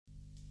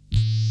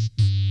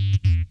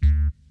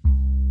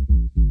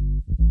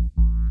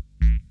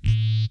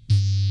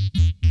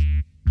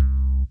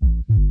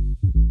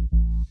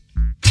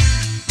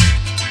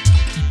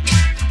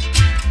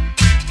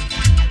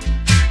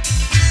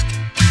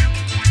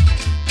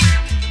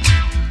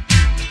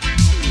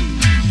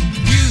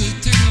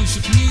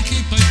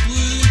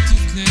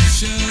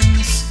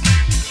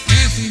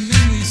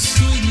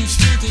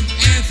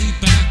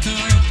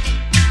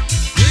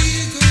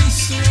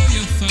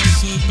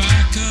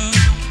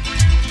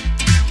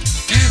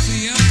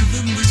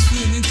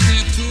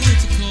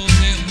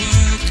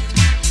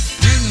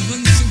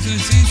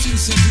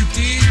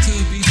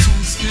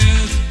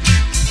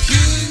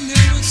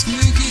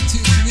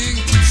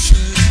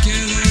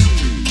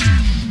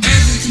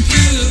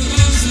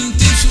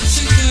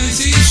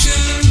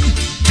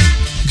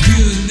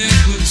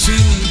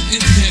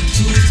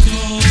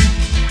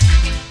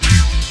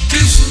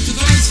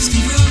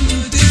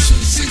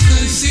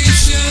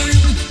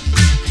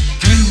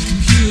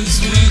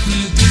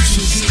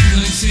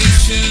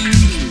synchronization.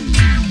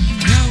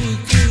 Now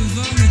we're good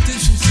on the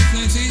digital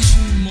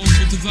synchronization,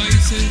 multiple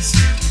devices.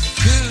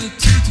 There are 2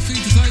 to 3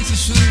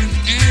 devices showing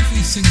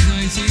every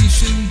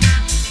synchronization.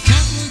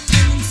 Network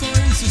common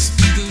follows the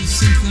speed of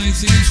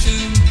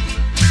synchronization.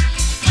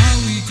 Are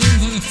we going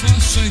on a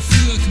flash drive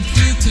through a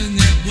computer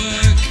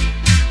network?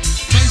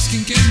 Bytes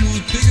can get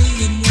more bigger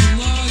the more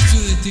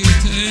larger the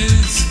data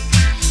is.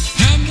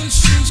 How much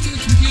storage can a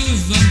computer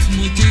run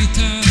for more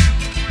data?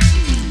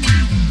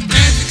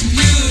 Every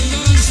computer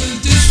runs on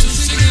digital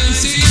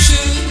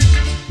synchronization.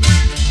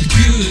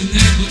 Computer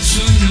networks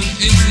run on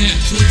internet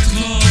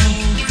protocol.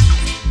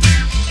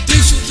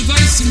 Digital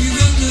devices we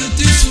run the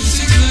digital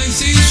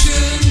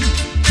synchronization.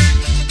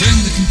 When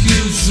the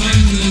computers run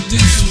the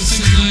digital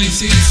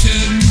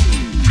synchronization.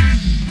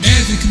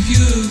 Every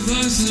computer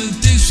runs on a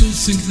digital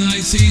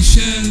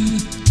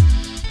synchronization.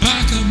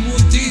 Back up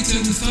more data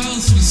in the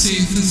files to be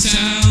safe and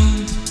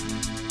sound.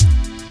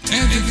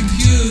 Every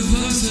computer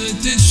runs on a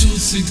digital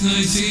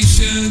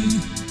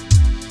synchronization.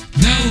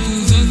 Now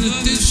we're on the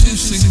digital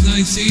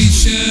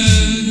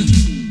synchronization.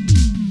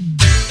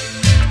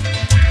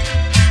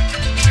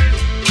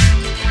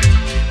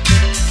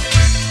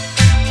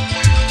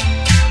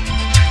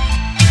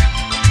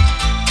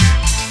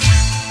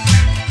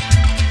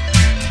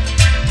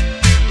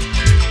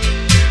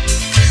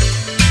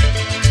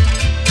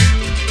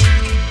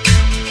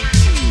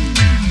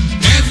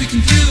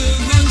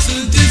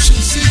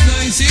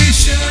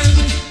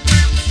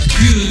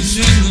 Computers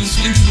run on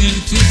internet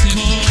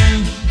protocol.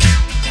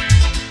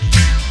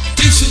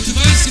 Digital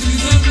devices can be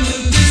run on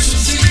a digital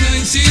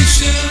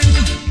synchronization.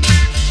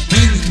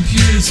 When the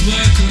computers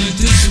work on a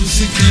digital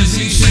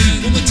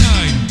synchronization. One more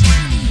time.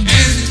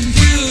 Every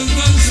computer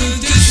runs on a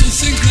digital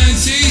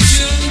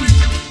synchronization.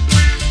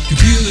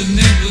 Computer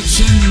networks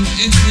run on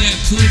internet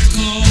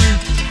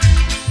protocol.